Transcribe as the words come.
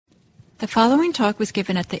The following talk was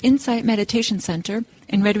given at the Insight Meditation Center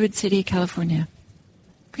in Redwood City, California.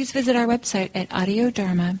 Please visit our website at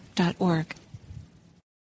audiodharma.org.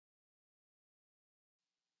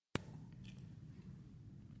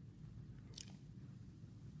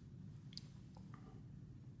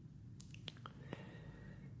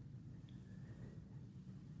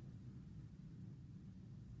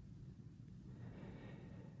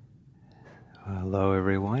 Hello,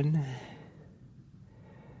 everyone.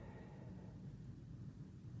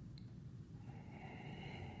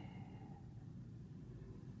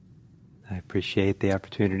 I appreciate the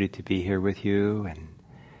opportunity to be here with you and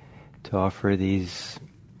to offer these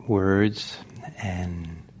words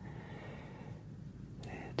and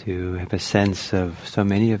to have a sense of so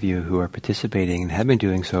many of you who are participating and have been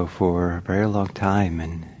doing so for a very long time.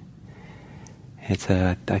 And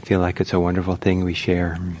I feel like it's a wonderful thing we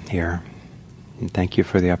share here. And thank you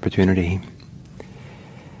for the opportunity.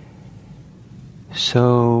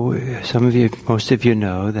 So, most of you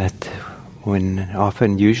know that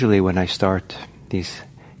usually when I start these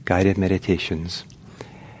guided meditations,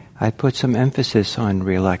 I put some emphasis on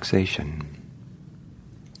relaxation.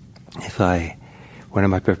 One of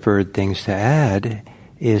my preferred things to add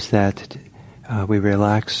is that we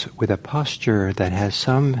relax with a posture that has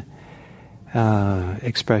some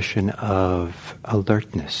expression of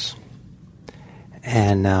alertness.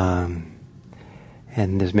 And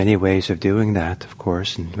there's many ways of doing that, of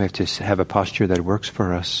course, and we have to have a posture that works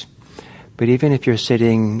for us. But even if you're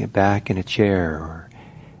sitting back in a chair, or,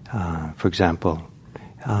 for example,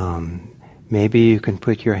 maybe you can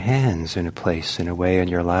put your hands in a way on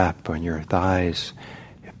your lap, on your thighs,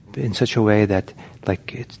 in such a way that,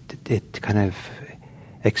 like, it kind of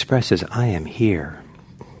expresses, I am here.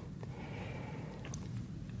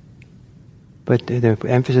 But the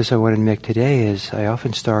emphasis I want to make today is I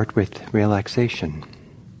often start with relaxation.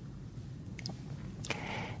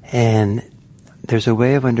 And there's a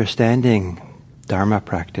way of understanding Dharma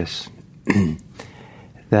practice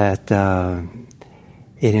that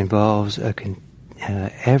it involves an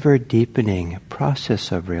ever-deepening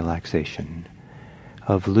process of relaxation,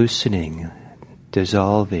 of loosening,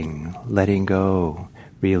 dissolving, letting go,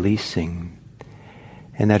 releasing.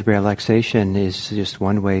 And that relaxation is just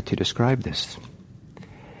one way to describe this.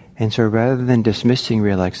 And so rather than dismissing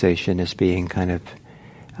relaxation as being kind of,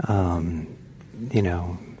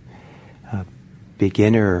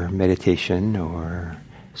 beginner meditation or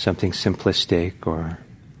something simplistic, or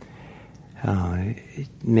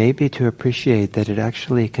maybe to appreciate that it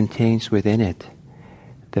actually contains within it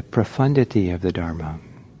the profundity of the Dharma.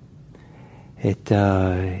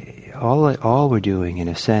 All we're doing, in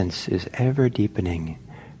a sense, is ever deepening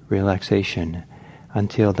relaxation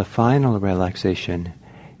until the final relaxation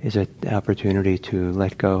is an opportunity to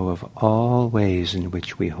let go of all ways in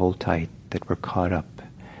which we hold tight, that we're caught up,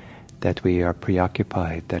 that we are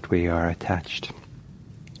preoccupied, that we are attached.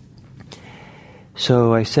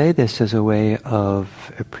 So I say this as a way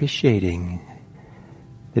of appreciating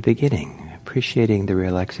the beginning, appreciating the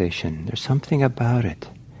relaxation. There's something about it,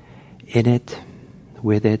 in it,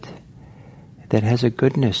 with it, that has a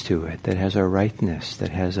goodness to it, that has a rightness, that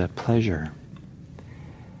has a pleasure.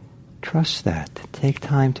 Trust that. Take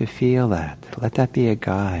time to feel that. Let that be a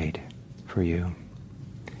guide for you.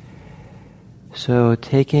 So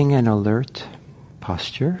taking an alert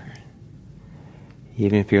posture,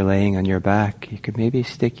 even if you're laying on your back, you could maybe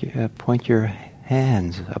point your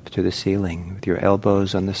hands up to the ceiling with your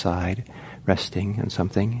elbows on the side, resting on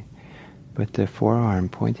something, but the forearm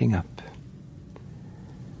pointing up.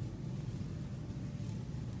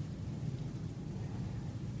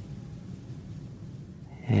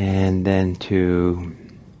 And then to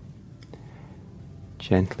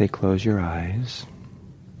gently close your eyes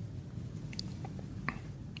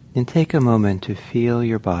and take a moment to feel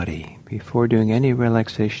your body before doing any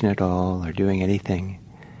relaxation at all or doing anything,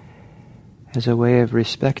 as a way of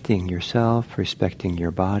respecting yourself, respecting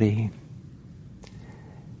your body,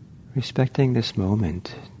 respecting this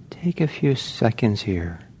moment. Take a few seconds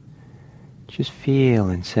here. Just feel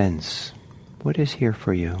and sense what is here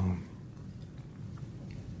for you.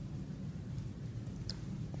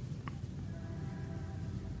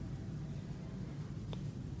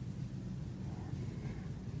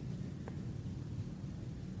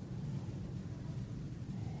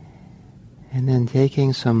 And then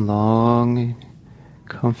taking some long,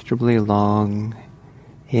 comfortably long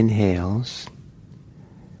inhales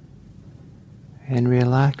and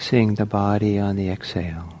relaxing the body on the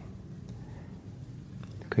exhale.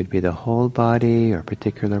 Could be the whole body or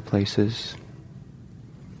particular places.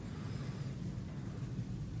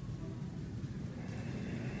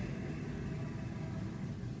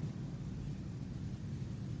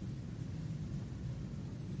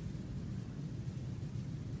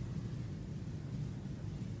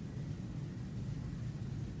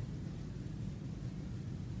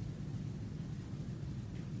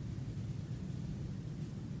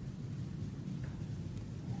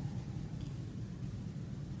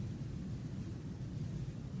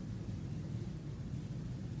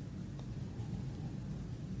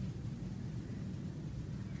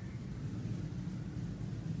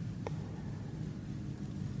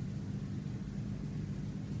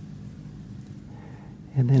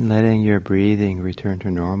 And then letting your breathing return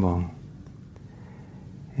to normal.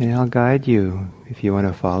 And I'll guide you, if you want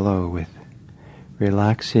to follow, with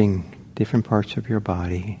relaxing different parts of your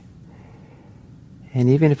body. And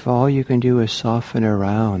even if all you can do is soften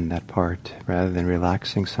around that part rather than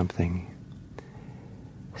relaxing something,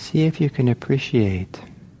 see if you can appreciate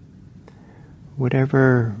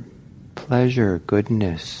whatever pleasure,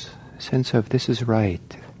 goodness, sense of this is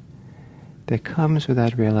right, that comes with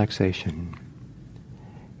that relaxation.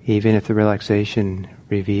 Even if the relaxation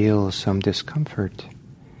reveals some discomfort,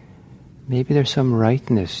 maybe there's some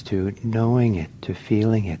rightness to knowing it, to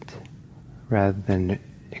feeling it, rather than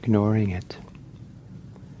ignoring it.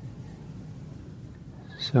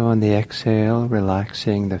 So on the exhale,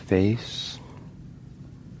 relaxing the face.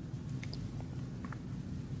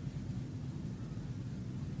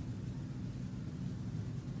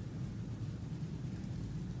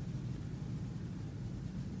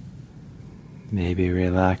 Maybe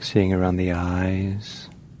relaxing around the eyes.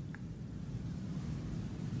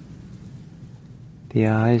 The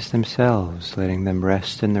eyes themselves, letting them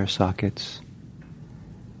rest in their sockets.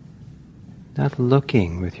 Not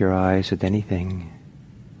looking with your eyes at anything.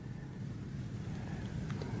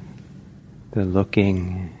 The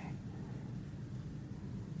looking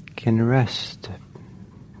can rest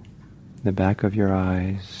in the back of your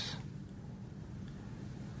eyes.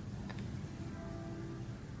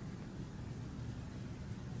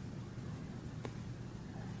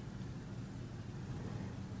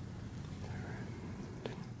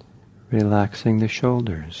 Relaxing the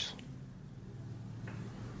shoulders.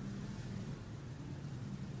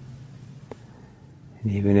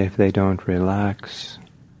 And even if they don't relax,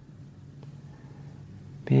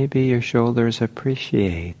 maybe your shoulders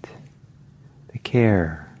appreciate the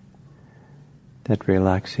care that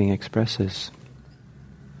relaxing expresses.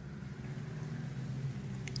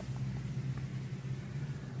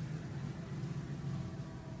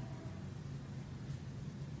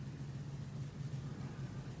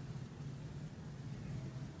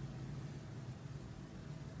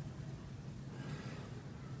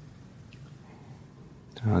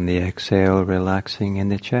 On the exhale, relaxing in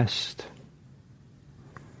the chest.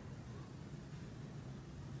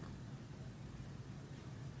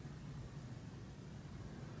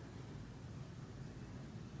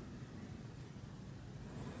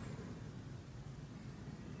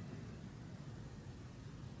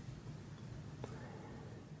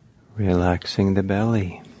 Relaxing the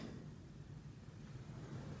belly.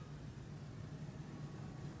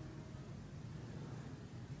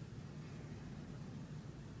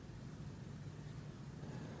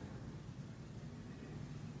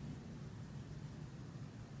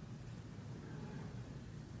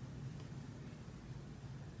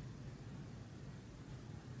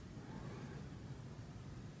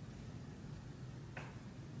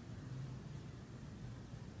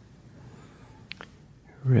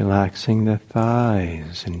 Relaxing the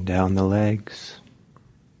thighs and down the legs.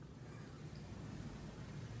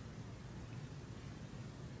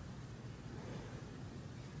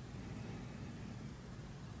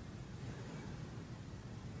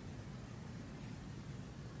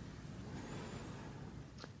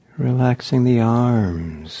 Relaxing the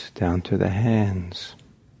arms down to the hands.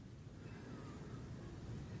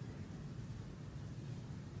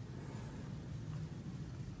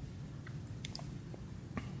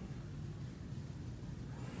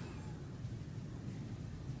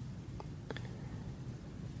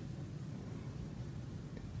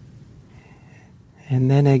 And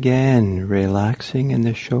then again, relaxing in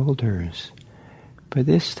the shoulders. But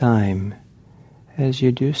this time, as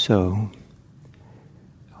you do so,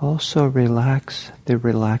 also relax the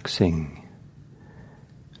relaxing.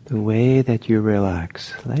 The way that you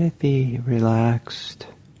relax, let it be relaxed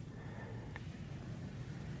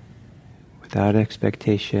without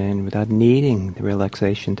expectation, without needing the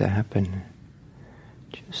relaxation to happen.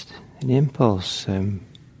 Just an impulse,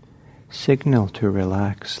 signal to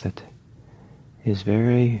relax that is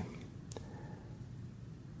very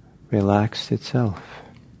relaxed itself.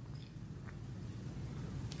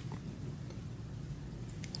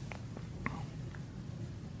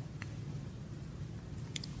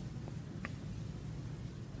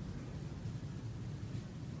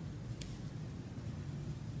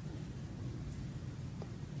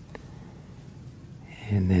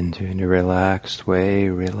 And then in a relaxed way,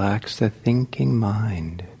 relax the thinking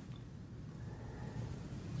mind.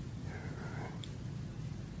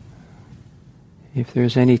 If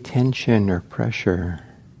there's any tension or pressure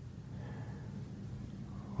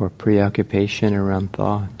or preoccupation around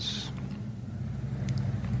thoughts,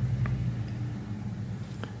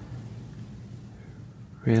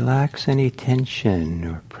 Relax any tension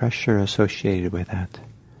or pressure associated with that.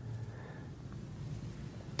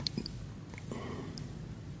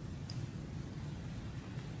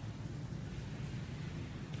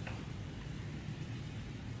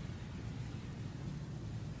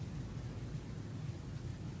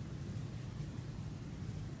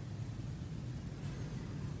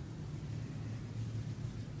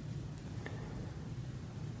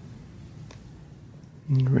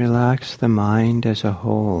 And relax the mind as a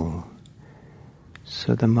whole.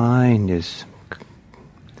 So the mind is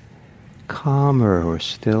calmer or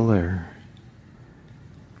stiller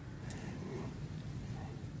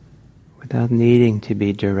without needing to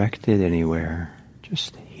be directed anywhere,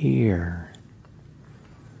 just here.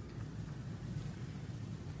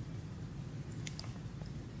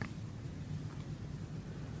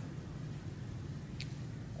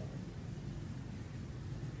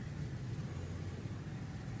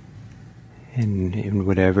 And in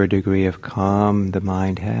whatever degree of calm the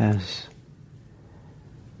mind has,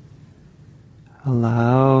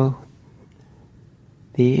 allow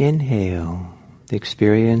the inhale, the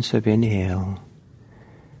experience of inhale,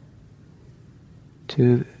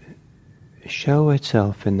 to show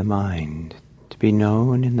itself in the mind, to be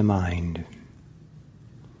known in the mind.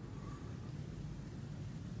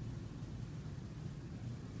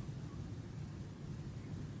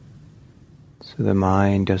 So the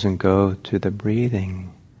mind doesn't go to the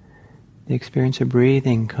breathing. The experience of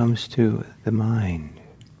breathing comes to the mind.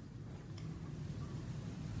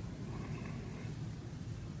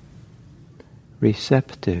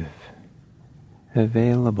 Receptive,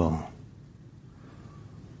 available.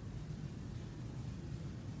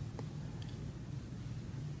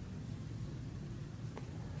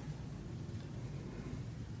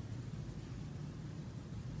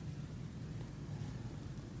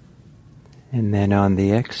 And then on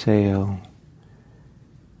the exhale,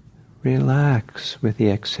 relax with the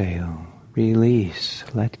exhale. Release,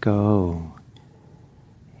 let go.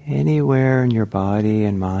 Anywhere in your body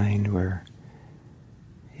and mind where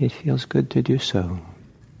it feels good to do so.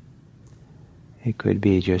 It could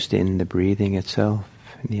be just in the breathing itself,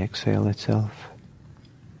 in the exhale itself.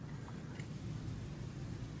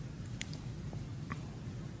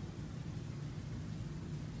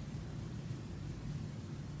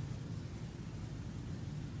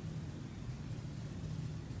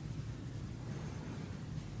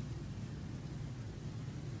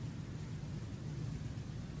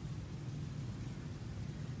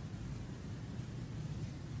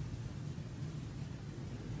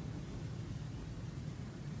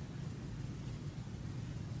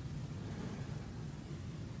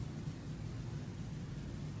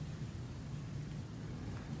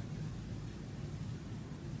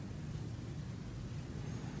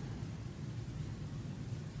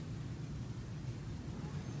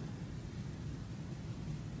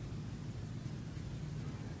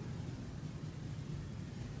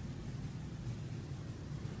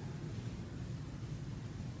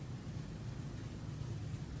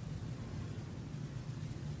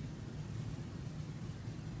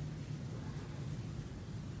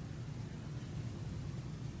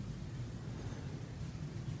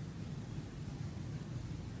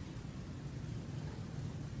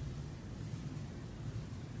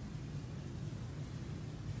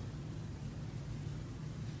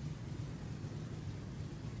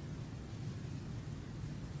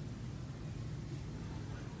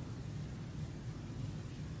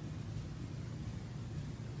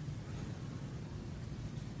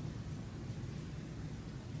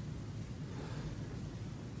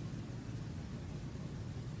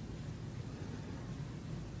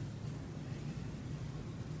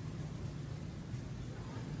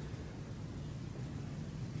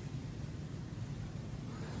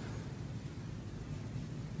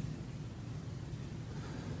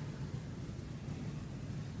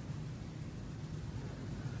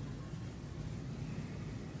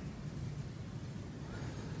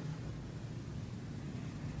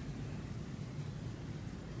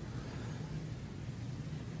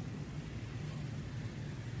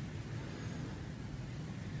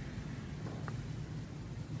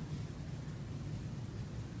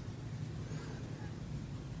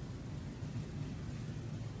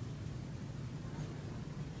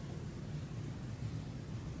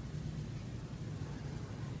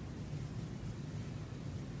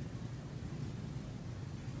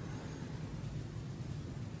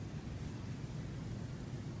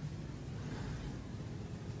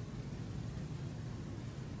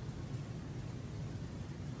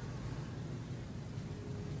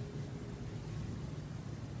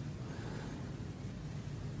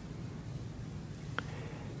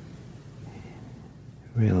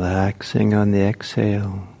 Relaxing on the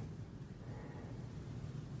exhale.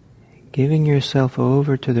 Giving yourself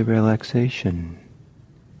over to the relaxation.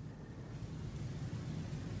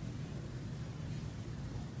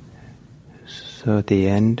 So at the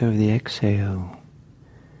end of the exhale,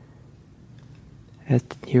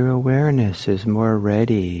 your awareness is more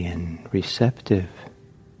ready and receptive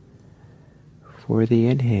for the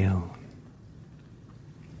inhale.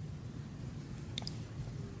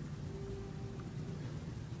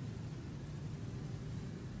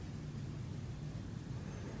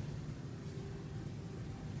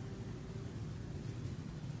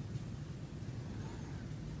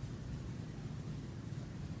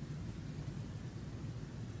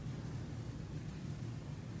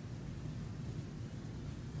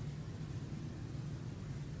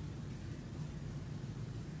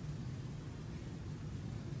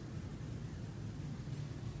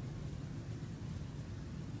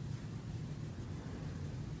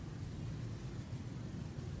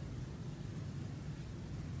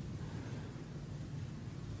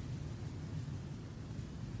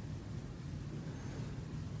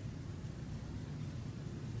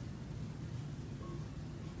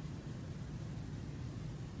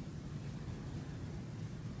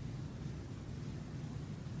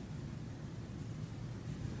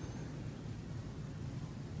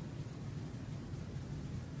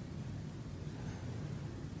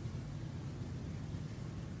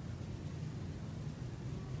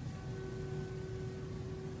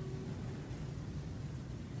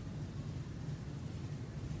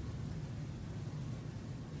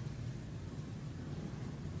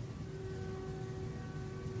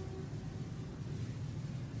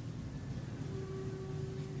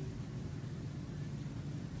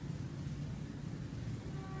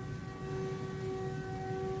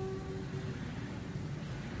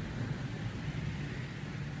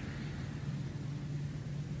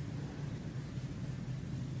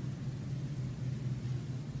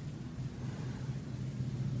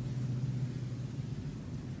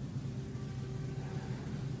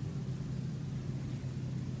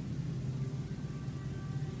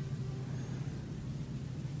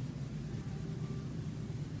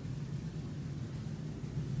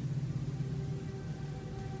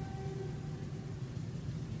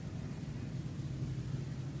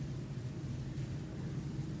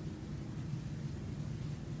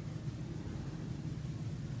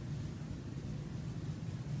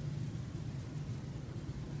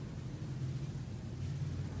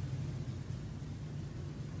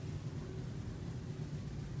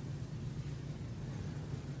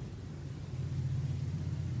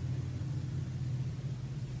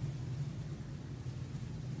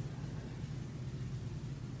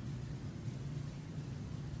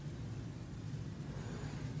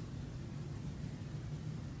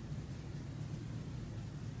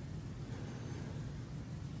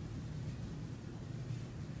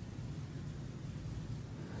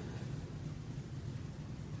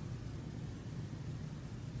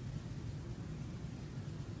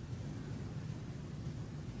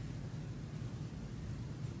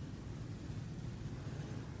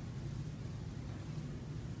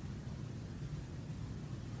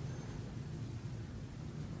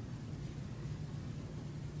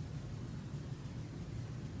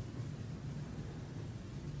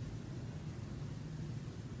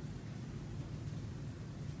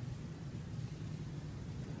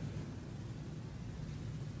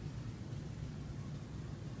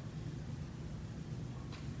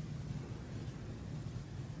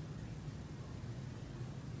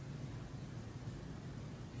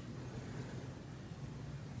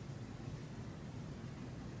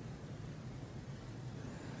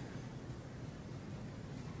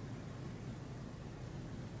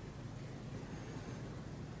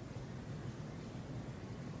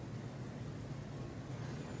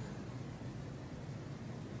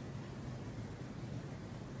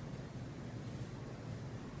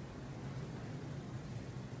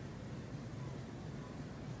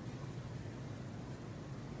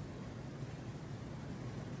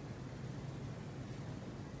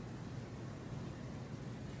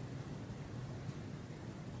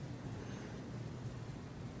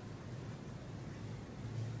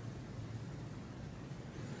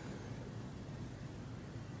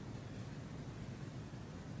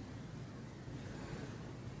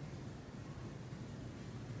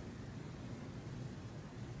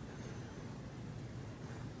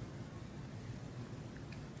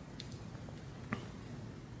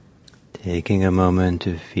 Taking a moment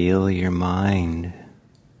to feel your mind.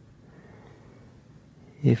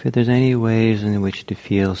 If there's any ways in which it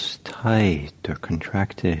feels tight or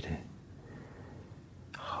contracted,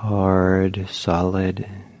 hard, solid,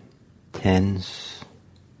 tense.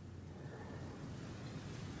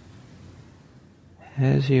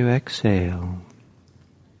 As you exhale,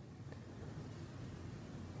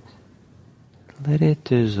 let it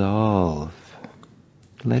dissolve,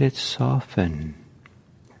 let it soften.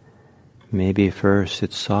 Maybe first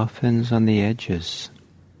it softens on the edges.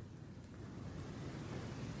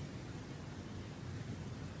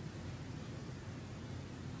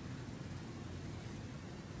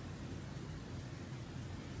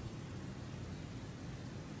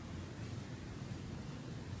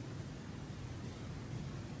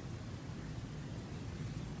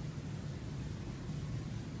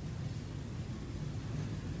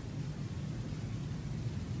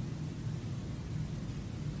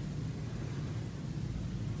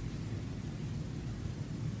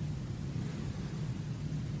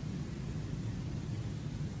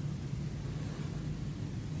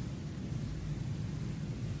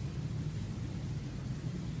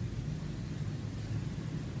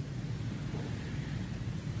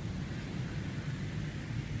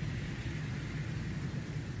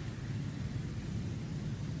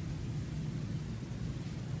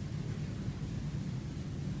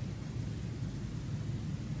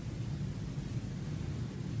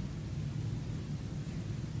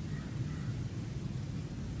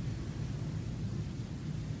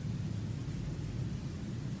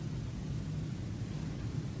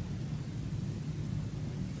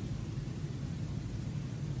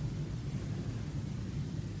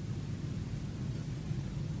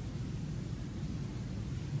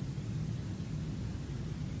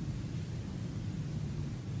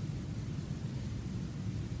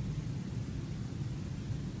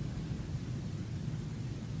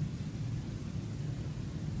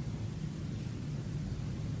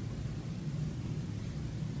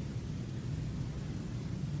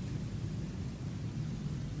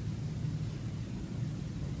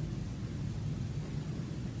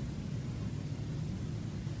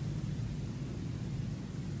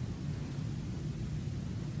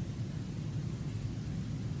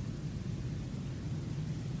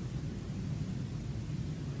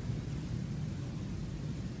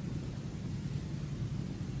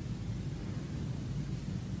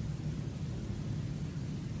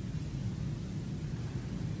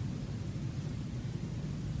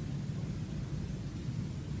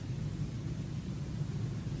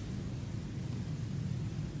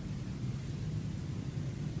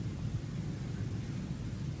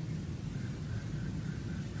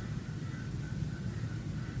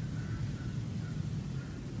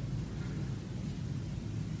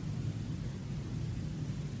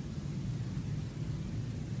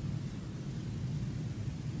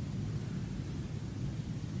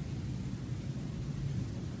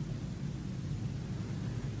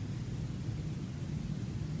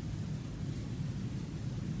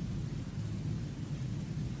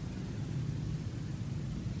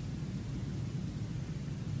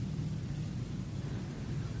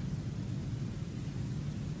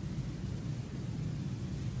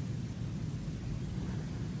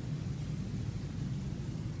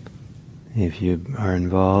 If you are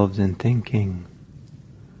involved in thinking,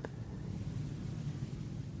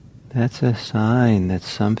 that's a sign that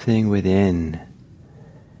something within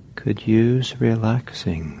could use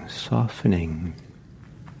relaxing, softening.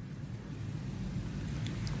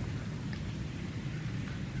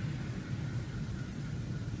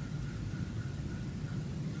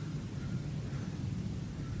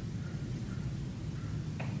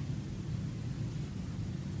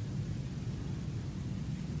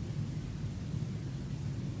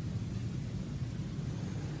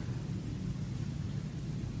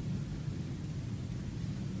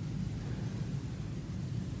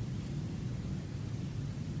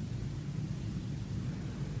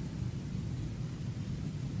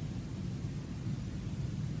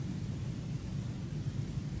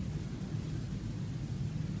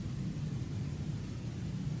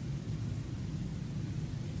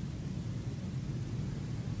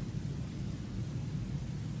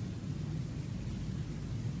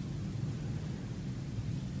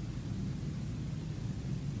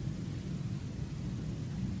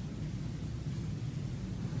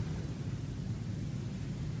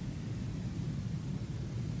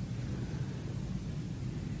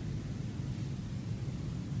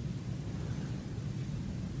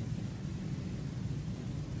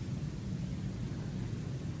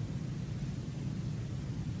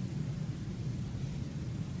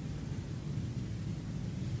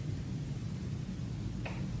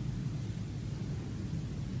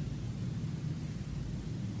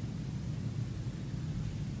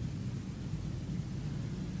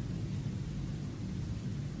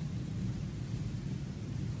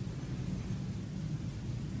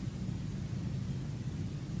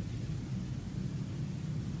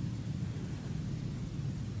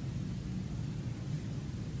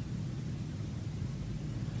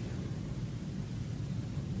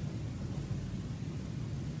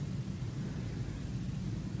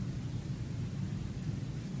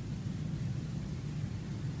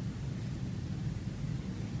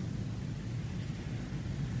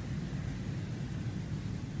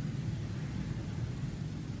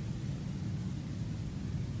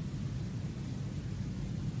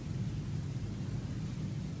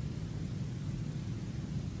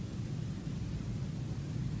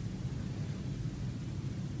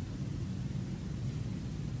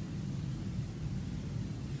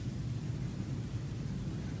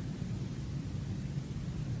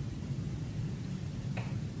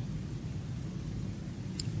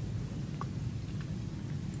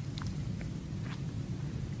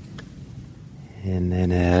 And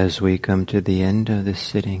then as we come to the end of the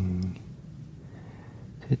sitting,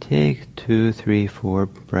 to take 2, 3, 4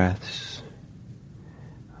 breaths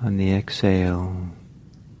on the exhale,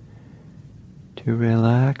 to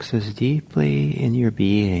relax as deeply in your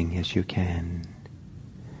being as you can.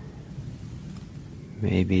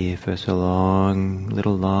 Maybe if it's a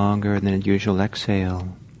little longer than a usual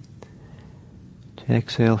exhale, to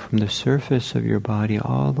exhale from the surface of your body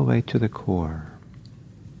all the way to the core.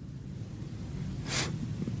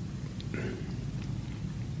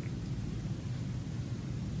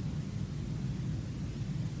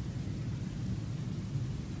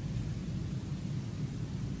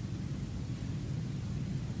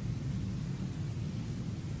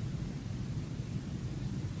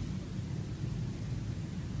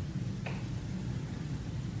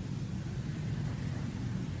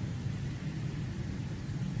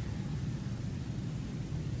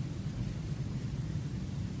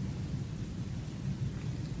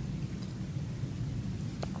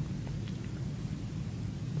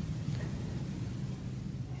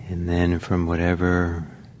 And then from whatever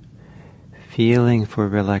feeling for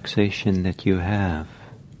relaxation that you have,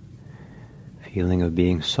 feeling of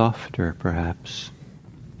being softer perhaps,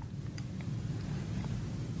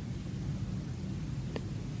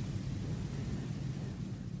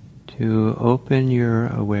 to open your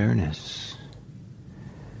awareness,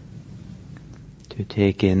 to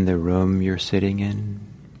take in the room you're sitting in,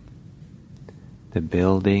 the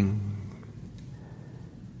building,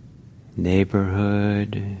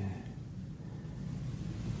 neighborhood,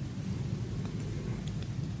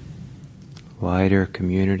 wider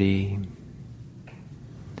community.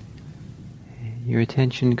 Your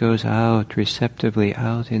attention goes out, receptively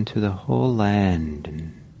out into the whole land,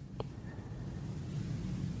 and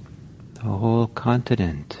the whole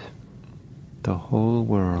continent, the whole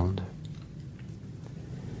world.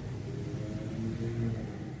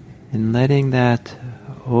 And letting that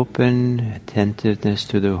open attentiveness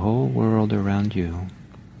to the whole world around you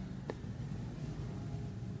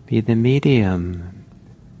be the medium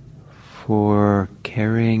for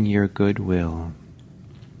carrying your goodwill,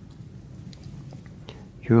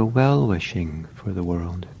 your well-wishing for the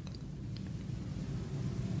world.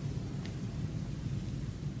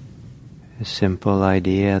 A simple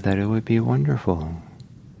idea that it would be wonderful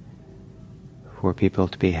for people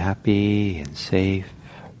to be happy and safe,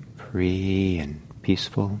 free and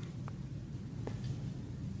peaceful.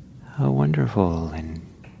 How wonderful, and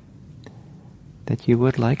that you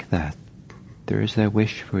would like that. There is that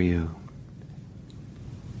wish for you.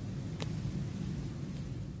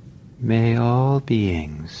 May all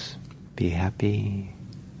beings be happy.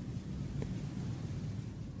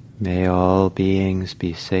 May all beings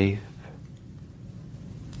be safe.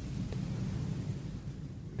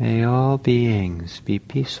 May all beings be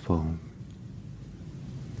peaceful.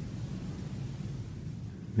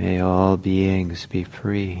 May all beings be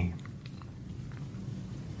free.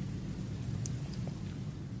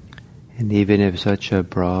 And even if such a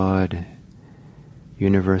broad,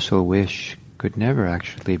 universal wish could never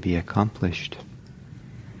actually be accomplished,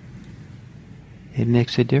 it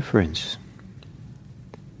makes a difference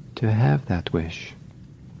to have that wish.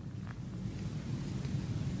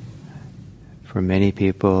 For many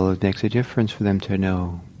people, it makes a difference for them to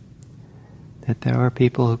know that there are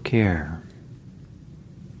people who care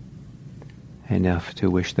enough to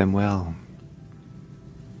wish them well.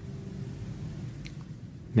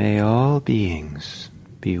 May all beings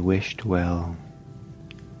be wished well.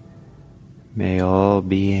 May all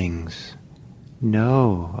beings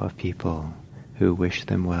know of people who wish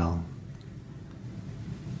them well.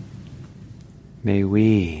 May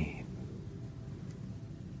we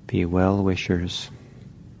be well-wishers.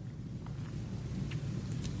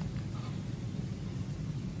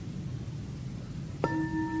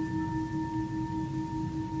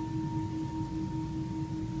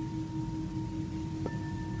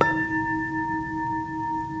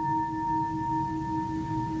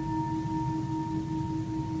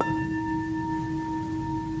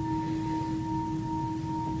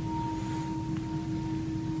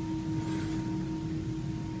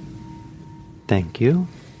 Thank you.